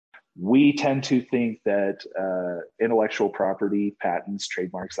We tend to think that intellectual property, patents,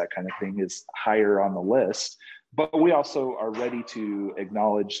 trademarks, that kind of thing is higher on the list. But we also are ready to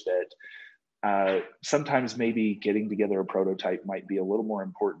acknowledge that sometimes maybe getting together a prototype might be a little more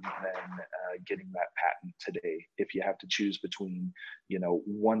important than getting that patent today, if you have to choose between,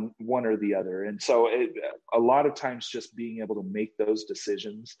 one or the other. And so a lot of times just being able to make those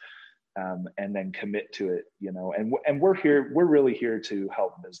decisions and then commit to it, and we're really here to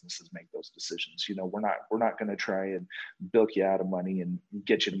help businesses make those decisions. We're not going to try and bilk you out of money and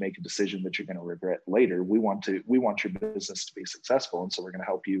get you to make a decision that you're going to regret later. We want your business to be successful. And so we're going to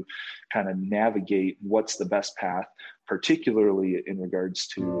help you kind of navigate what's the best path, particularly in regards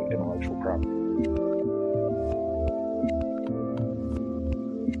to intellectual property.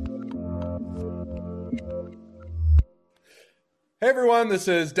 Hey everyone, this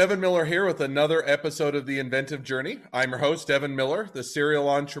is Devin Miller here with another episode of the Inventive Journey. I'm your host, Devin Miller, the serial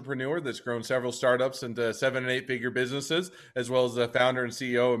entrepreneur that's grown several startups into 7 and 8 figure businesses, as well as the founder and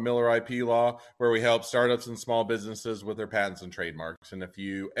CEO of Miller IP Law, where we help startups and small businesses with their patents and trademarks. And if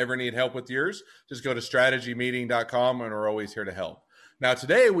you ever need help with yours, just go to strategymeeting.com and we're always here to help. Now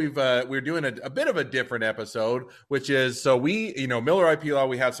today we're doing a bit of a different episode, which is, Miller IP Law,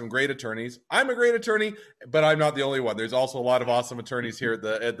 we have some great attorneys. I'm a great attorney, but I'm not the only one. There's also a lot of awesome attorneys here at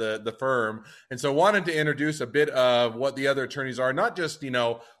the firm. And so wanted to introduce a bit of what the other attorneys are, not just,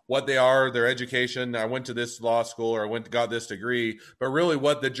 what they are, their education. I went to this law school or got this degree, but really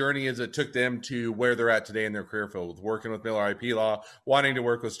what the journey is that took them to where they're at today in their career field, working with Miller IP Law, wanting to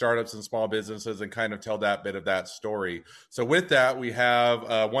work with startups and small businesses and kind of tell that bit of that story. So with that, we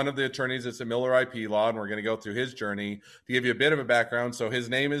have one of the attorneys that's at Miller IP Law, and we're going to go through his journey to give you a bit of a background. So his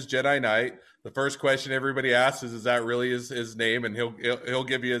name is Jedi Knight. The first question everybody asks is that really his name? And he'll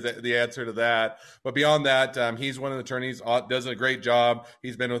give you the answer to that. But beyond that, he's one of the attorneys, does a great job.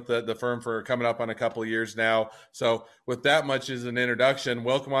 He's been with the firm for coming up on a couple of years now. So with that much as an introduction,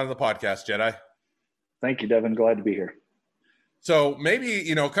 welcome on to the podcast, Jedi. Thank you, Devin. Glad to be here. So maybe,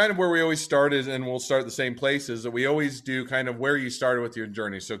 kind of where we always start is, and we'll start the same place, is that we always do kind of where you started with your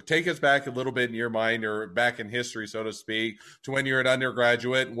journey. So take us back a little bit in your mind, or back in history, so to speak, to when you were an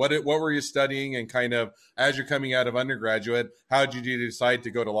undergraduate. What were you studying, and kind of as you're coming out of undergraduate, how did you decide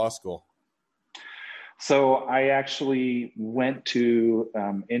to go to law school? So I actually went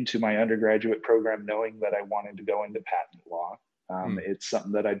into my undergraduate program knowing that I wanted to go into patent law. It's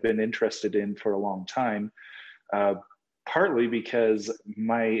something that I've been interested in for a long time. Partly because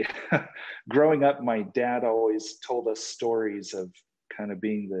growing up, my dad always told us stories of kind of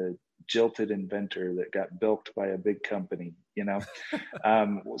being the jilted inventor that got bilked by a big company,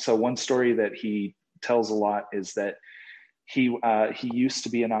 So one story that he tells a lot is that he used to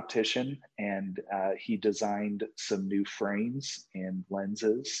be an optician, and he designed some new frames and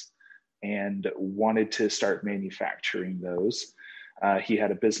lenses and wanted to start manufacturing those. He had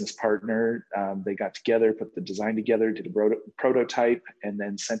a business partner. They got together, put the design together, did a prototype, and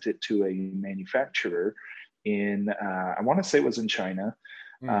then sent it to a manufacturer in, I want to say it was in China.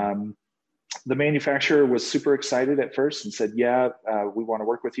 The manufacturer was super excited at first and said, yeah, we want to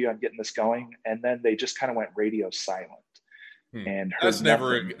work with you on getting this going. And then they just kind of went radio silent. And that's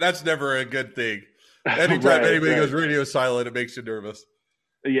never a good thing. Anytime anybody goes radio silent, it makes you nervous.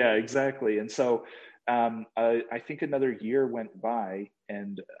 Yeah, exactly. And so I think another year went by,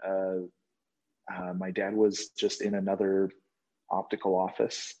 and my dad was just in another optical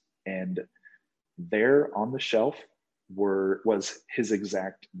office, and there on the shelf was his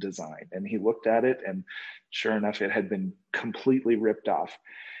exact design. And he looked at it, and sure enough, it had been completely ripped off.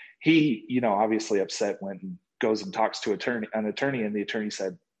 He, obviously upset, went and goes and talks to an attorney, and the attorney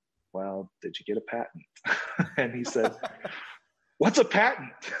said, well, did you get a patent? And he said, what's a patent?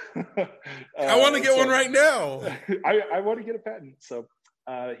 I want to get one right now. I want to get a patent. So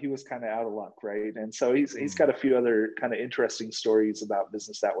he was kind of out of luck, right? And so he's got a few other kind of interesting stories about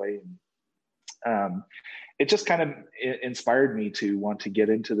business that way. And it just kind of inspired me to want to get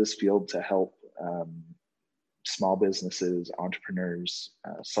into this field to help small businesses, entrepreneurs,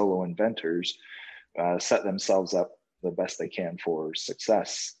 solo inventors set themselves up the best they can for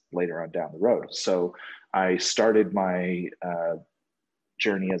success later on down the road. So I started my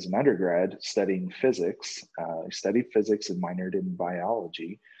journey as an undergrad studying physics. I studied physics and minored in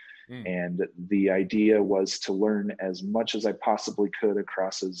biology. And the idea was to learn as much as I possibly could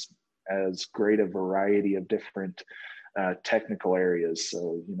across as great a variety of different technical areas.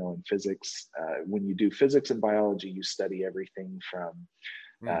 So, in physics, when you do physics and biology, you study everything from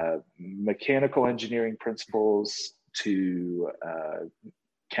mechanical engineering principles to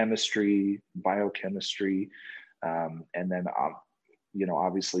chemistry, biochemistry, and then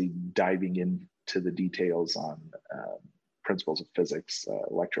obviously diving into the details on principles of physics,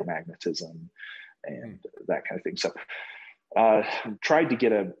 electromagnetism, and that kind of thing. So tried to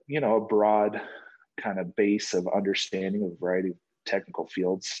get a broad kind of base of understanding of a variety of technical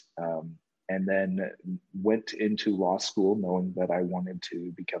fields, and then went into law school knowing that I wanted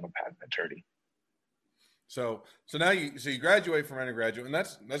to become a patent attorney. So now you graduate from undergraduate, and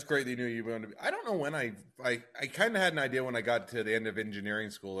that's great that you knew you wanted to be. I don't know when I kind of had an idea when I got to the end of engineering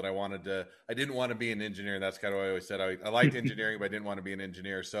school that I didn't want to be an engineer. That's kind of what I always said. I liked engineering, but I didn't want to be an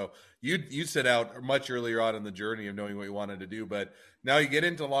engineer. So you set out much earlier on in the journey of knowing what you wanted to do. But now you get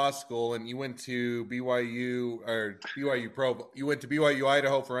into law school, and you went to BYU Provo. You went to BYU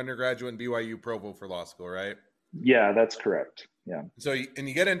Idaho for undergraduate and BYU Provo for law school, right? Yeah, that's correct. Yeah. So, and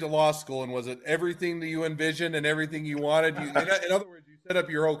you get into law school, and was it everything that you envisioned and everything you wanted? In other words, you set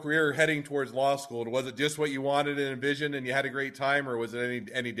up your whole career heading towards law school. Was it just what you wanted and envisioned, and you had a great time, or was it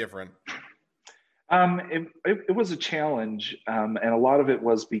any different? It was a challenge, and a lot of it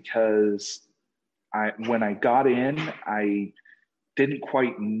was because when I got in, I didn't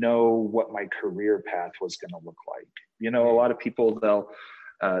quite know what my career path was going to look like. A lot of people,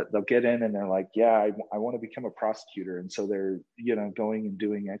 they'll get in and they're like, yeah, I want to become a prosecutor. And so they're, going and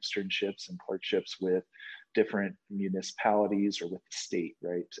doing externships and clerkships with different municipalities or with the state,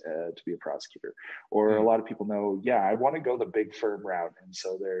 right, to be a prosecutor. Or a lot of people know, yeah, I want to go the big firm route. And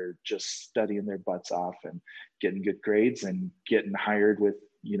so they're just studying their butts off and getting good grades and getting hired with,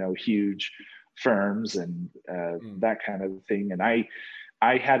 huge firms and that kind of thing. And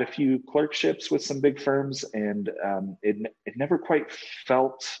I had a few clerkships with some big firms, and it never quite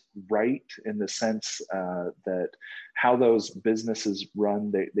felt right in the sense that how those businesses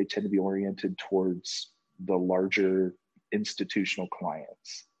run, they tend to be oriented towards the larger institutional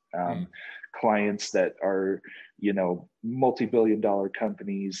clients, clients that are, multi-billion-dollar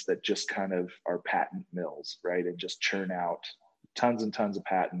companies that just kind of are patent mills, right, and just churn out tons and tons of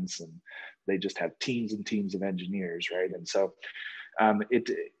patents, and they just have teams and teams of engineers, right, and so.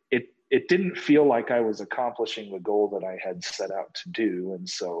 It didn't feel like I was accomplishing the goal that I had set out to do, and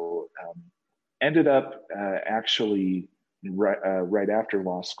so ended up actually right after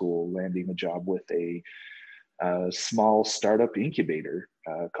law school landing a job with a small startup incubator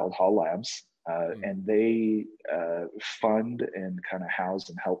called Hall Labs, and they fund and kind of house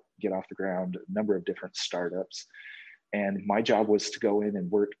and help get off the ground a number of different startups. And my job was to go in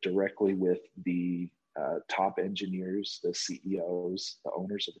and work directly with the top engineers, the CEOs, the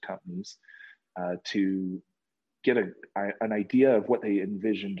owners of the companies, to get an idea of what they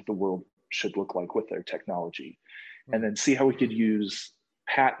envisioned the world should look like with their technology, and then see how we could use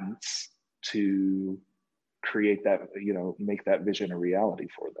patents to create that, make that vision a reality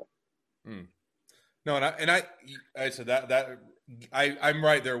for them. No, and I said that I'm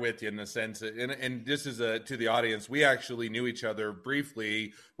right there with you in the sense that, and this is to the audience, we actually knew each other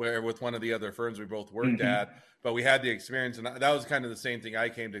briefly with one of the other firms we both worked at, but we had the experience, and that was kind of the same thing I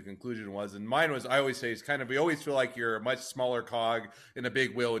came to conclusion was, and mine was, I always say, it's kind of, we always feel like you're a much smaller cog in a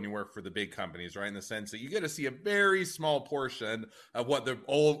big wheel when you work for the big companies, right? In the sense that you get to see a very small portion of what the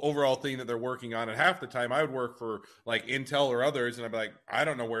overall thing that they're working on. And half the time I would work for like Intel or others, and I'd be like, I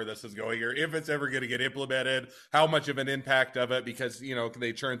don't know where this is going or if it's ever going to get implemented, how much of an impact of it, because,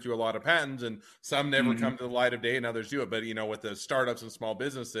 they churn through a lot of patents and some never come to the light of day and others do it. But, with the startups and small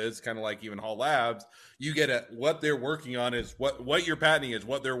businesses, kind of like even Hall Labs, you get at what they're working on is what you're patenting is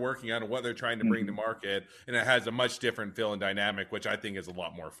what they're working on and what they're trying to bring to market. And it has a much different feel and dynamic, which I think is a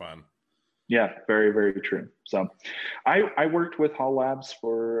lot more fun. Yeah, very, very true. So I worked with Hall Labs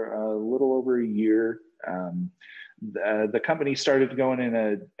for a little over a year. The company started going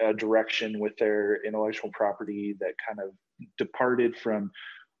in a direction with their intellectual property that kind of departed from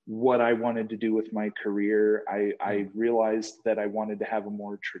what I wanted to do with my career. I realized that I wanted to have a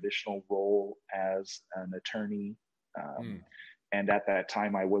more traditional role as an attorney. And at that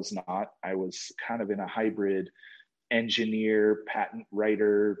time, I was not. I was kind of in a hybrid engineer, patent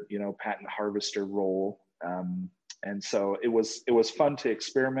writer, patent harvester role. And so it was fun to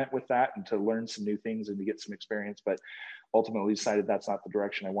experiment with that and to learn some new things and to get some experience, but ultimately decided that's not the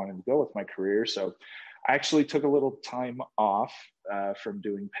direction I wanted to go with my career. So I actually took a little time off from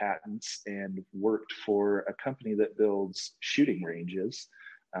doing patents and worked for a company that builds shooting ranges.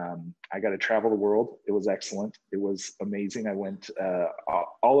 I got to travel the world. It was excellent. It was amazing. I went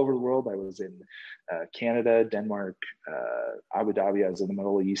all over the world. I was in Canada, Denmark, Abu Dhabi. I was in the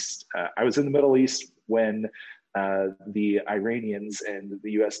Middle East. I was in the Middle East when the Iranians and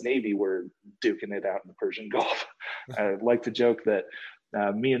the US Navy were duking it out in the Persian Gulf. I like to joke that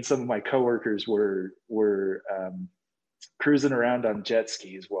me and some of my coworkers were cruising around on jet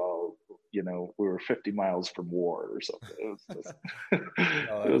skis while, we were 50 miles from war or something. It was just, No, it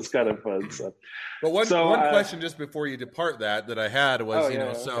that was is kind fun. of fun. So, But one so one question just before you depart that I had oh was, yeah,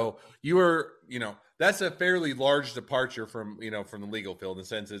 okay. so you were, that's a fairly large departure from, from the legal field, in the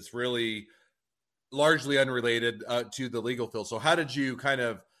sense it's really largely unrelated to the legal field. So how did you kind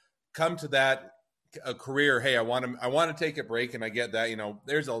of come to that career? Hey, I want to take a break, and I get that.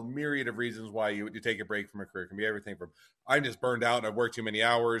 There's a myriad of reasons why you take a break from a career. It can be everything from I'm just burned out and I've worked too many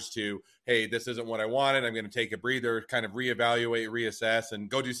hours to, hey, this isn't what I wanted. I'm going to take a breather, kind of reevaluate, reassess, and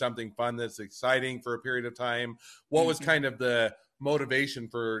go do something fun that's exciting for a period of time. What was kind of the motivation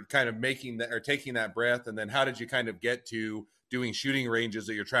for kind of making that or taking that breath, and then how did you kind of get to doing shooting ranges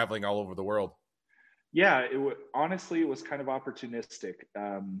that you're traveling all over the world? Yeah, honestly, it was kind of opportunistic.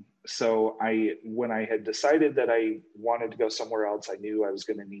 So when I had decided that I wanted to go somewhere else, I knew I was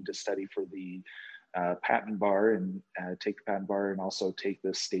going to need to study for the patent bar and take the patent bar, and also take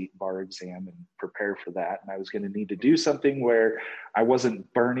the state bar exam and prepare for that. And I was going to need to do something where I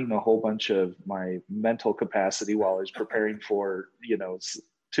wasn't burning a whole bunch of my mental capacity while I was preparing for,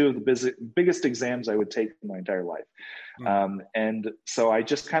 two of the biggest exams I would take in my entire life. And so I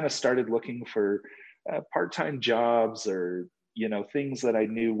just kind of started looking for part-time jobs, or things that I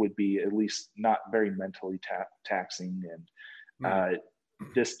knew would be at least not very mentally taxing. And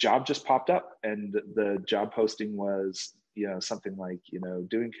this job just popped up, and the job posting was something like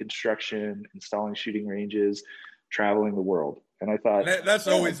doing construction, installing shooting ranges, traveling the world. And I thought, that's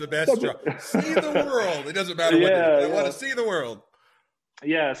always the best job. See the world. It doesn't matter what it is, but I want to see the world.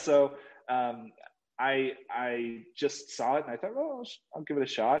 Yeah. So I just saw it, and I thought, well, I'll give it a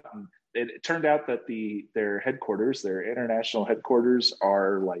shot. And it turned out that their headquarters, their international headquarters,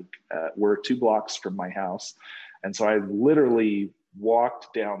 were 2 blocks from my house. And so I literally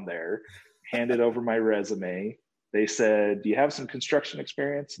walked down there, handed over my resume. They said, do you have some construction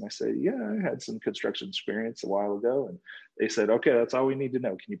experience? And I said, yeah, I had some construction experience a while ago. And they said, okay, that's all we need to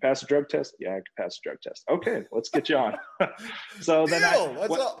know. Can you pass a drug test? Yeah, I can pass a drug test. Okay, let's get you on. So then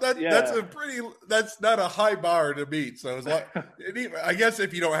that's not a high bar to meet. So it's like, I guess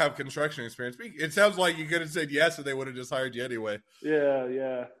if you don't have construction experience, it sounds like you could have said yes and they would have just hired you anyway.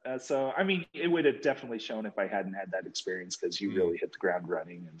 Yeah. So, I mean, it would have definitely shown if I hadn't had that experience, because you really hit the ground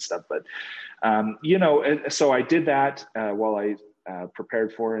running and stuff. But, so I did that while I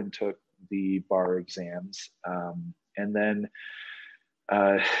prepared for and took the bar exams. And then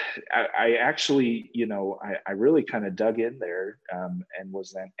I actually, I really kind of dug in there, and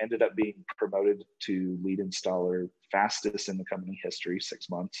ended up being promoted to lead installer fastest in the company history, 6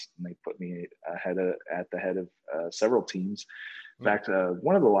 months. And they put me at the head of several teams. In fact,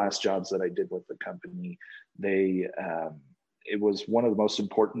 one of the last jobs that I did with the company, it was one of the most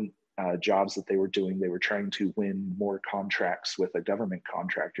important jobs that they were doing. They were trying to win more contracts with a government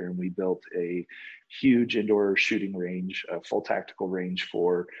contractor, and we built a huge indoor shooting range, a full tactical range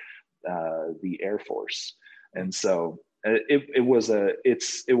for the Air Force. And so it was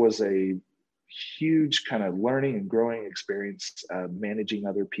a huge kind of learning and growing experience, managing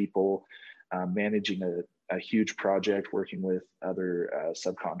other people, managing a huge project, working with other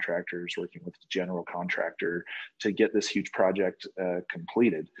subcontractors, working with the general contractor to get this huge project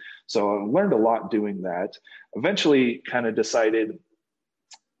completed. So I learned a lot doing that. Eventually kind of decided,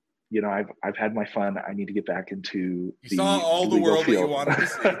 I've had my fun. I need to get back into the world field. That you wanted to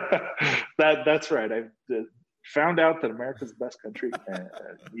see. That's right. I've found out that America's the best country, and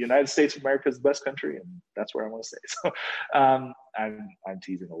the United States of America is the best country, and that's where I want to stay. So I'm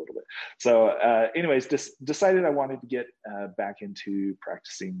teasing a little bit. So anyways, decided I wanted to get back into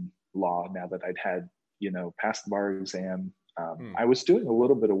practicing law now that I'd had, passed the bar exam. I was doing a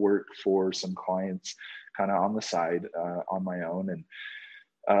little bit of work for some clients kind of on the side, on my own. And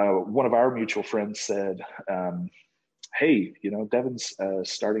one of our mutual friends said, hey, Devin's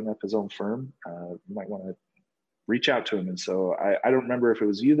starting up his own firm. You might want to reach out to him. And so I don't remember if it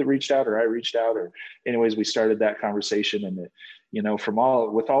was you that reached out or I reached out, or anyways, we started that conversation. And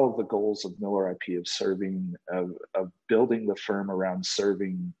with all of the goals of Miller IP of serving, of building the firm around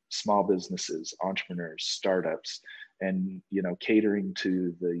serving small businesses, entrepreneurs, startups, and catering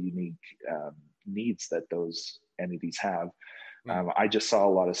to the unique needs that those entities have. I just saw a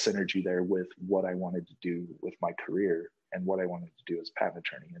lot of synergy there with what I wanted to do with my career and what I wanted to do as a patent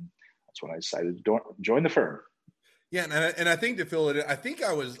attorney. And that's when I decided to join the firm. Yeah, and I think to fill it in,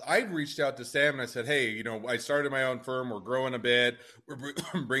 I reached out to Sam and I said, hey, I started my own firm. We're growing a bit. We're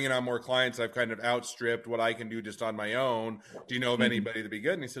bringing on more clients. I've kind of outstripped what I can do just on my own. Do you know of anybody that'd be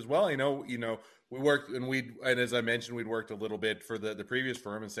good? And he says, well, we worked, and as I mentioned, we'd worked a little bit for the previous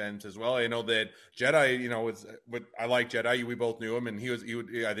firm in Sense as well. I know that Jedi, was, but I like Jedi. We both knew him, and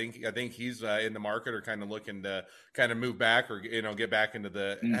I think he's in the market or kind of looking to kind of move back or get back into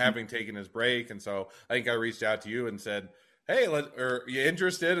the having taken his break. And so I think I reached out to you and said, hey, are you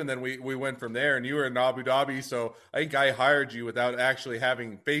interested? And then we went from there, and you were in Abu Dhabi. So I think I hired you without actually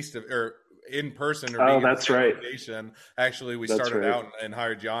having or in person or being in the same location. Actually, we started out and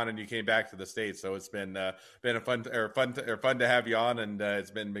hired you on, and you came back to the States. So it's been a fun to have you on, and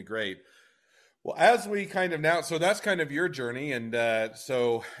it's been great. Well, as we kind of now, so that's kind of your journey, and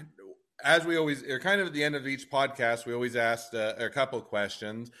so as we always are kind of at the end of each podcast, we always ask a couple of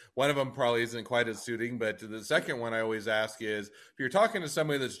questions. One of them probably isn't quite as suiting, but the second one I always ask is, if you're talking to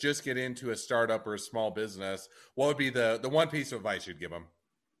somebody that's just getting into a startup or a small business, what would be the one piece of advice you'd give them?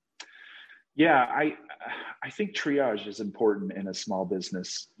 Yeah, I think triage is important in a small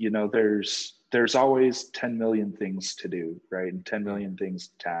business. There's always 10 million things to do, right? And 10 million things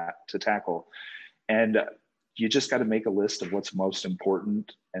to tackle. And you just got to make a list of what's most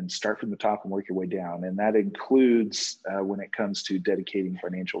important and start from the top and work your way down. And that includes when it comes to dedicating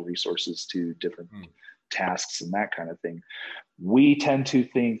financial resources to different tasks and that kind of thing. We tend to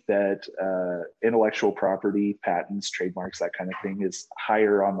think that intellectual property, patents, trademarks, that kind of thing is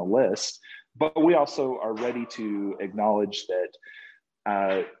higher on the list. But we also are ready to acknowledge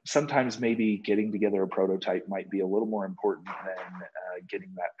that sometimes maybe getting together a prototype might be a little more important than getting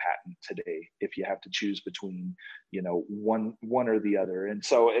that patent today, if you have to choose between, one or the other. And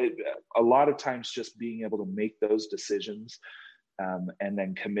so a lot of times just being able to make those decisions and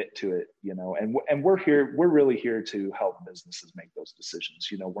then commit to it, and we're really here to help businesses make those decisions.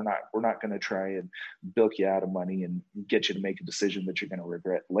 We're not going to try and bilk you out of money and get you to make a decision that you're going to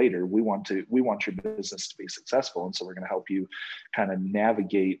regret later. We want your business to be successful. And so we're going to help you kind of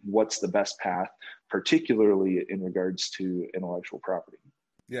navigate what's the best path, particularly in regards to intellectual property.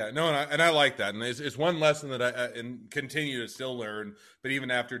 Yeah, no, and I like that, and it's one lesson that I continue to still learn. But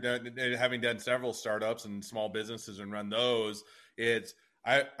even after having done several startups and small businesses and run those,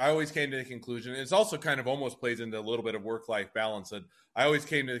 I always came to the conclusion. It's also kind of almost plays into a little bit of work-life balance. That I always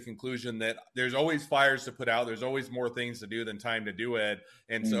came to the conclusion that there's always fires to put out. There's always more things to do than time to do it,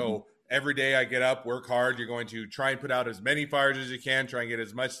 and so every day I get up, work hard. You're going to try and put out as many fires as you can, try and get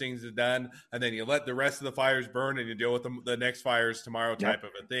as much things done. And then you let the rest of the fires burn and you deal with the next fires tomorrow type of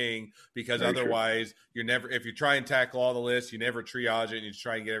a thing. Because otherwise if you try and tackle all the lists, you never triage it and you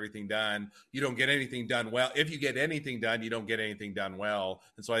try and get everything done. You don't get anything done well. If you get anything done, you don't get anything done well.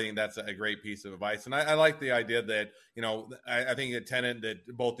 And so I think that's a great piece of advice. And I like the idea that, I think a tenet that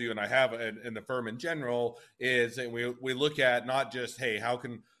both you and I have in the firm in general is that we look at not just, hey, how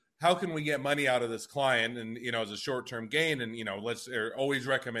can we get money out of this client and, as a short-term gain and, let's always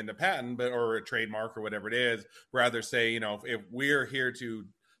recommend a patent or a trademark or whatever it is, rather say, if we're here to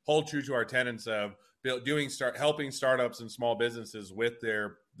hold true to our tenets of helping startups and small businesses with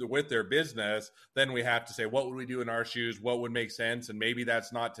their business, then we have to say, what would we do in our shoes? What would make sense? And maybe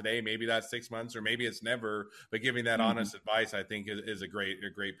that's not today, maybe that's 6 months, or maybe it's never, but giving that honest advice, I think is a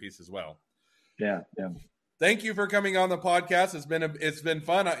great piece as well. Yeah. Thank you for coming on the podcast. It's been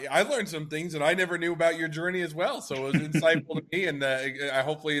fun. I learned some things that I never knew about your journey as well. So it was insightful to me, and I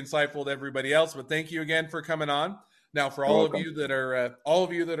hopefully insightful to everybody else. But thank you again for coming on. Now, for all of you that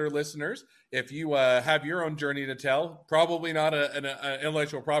are listeners, if you have your own journey to tell, probably not an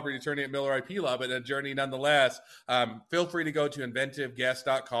intellectual property attorney at Miller IP Law, but a journey nonetheless, feel free to go to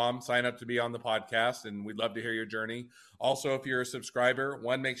inventiveguest.com, sign up to be on the podcast, and we'd love to hear your journey. Also, if you're a subscriber,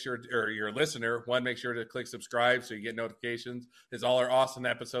 you're a listener, make sure to click subscribe so you get notifications as all our awesome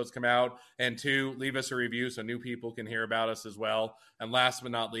episodes come out. And 2, leave us a review so new people can hear about us as well. And last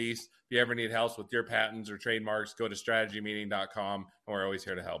but not least, if you ever need help with your patents or trademarks, go to strategymeeting.com, and we're always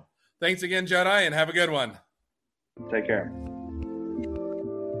here to help. Thanks again, Jedi, and have a good one. Take care.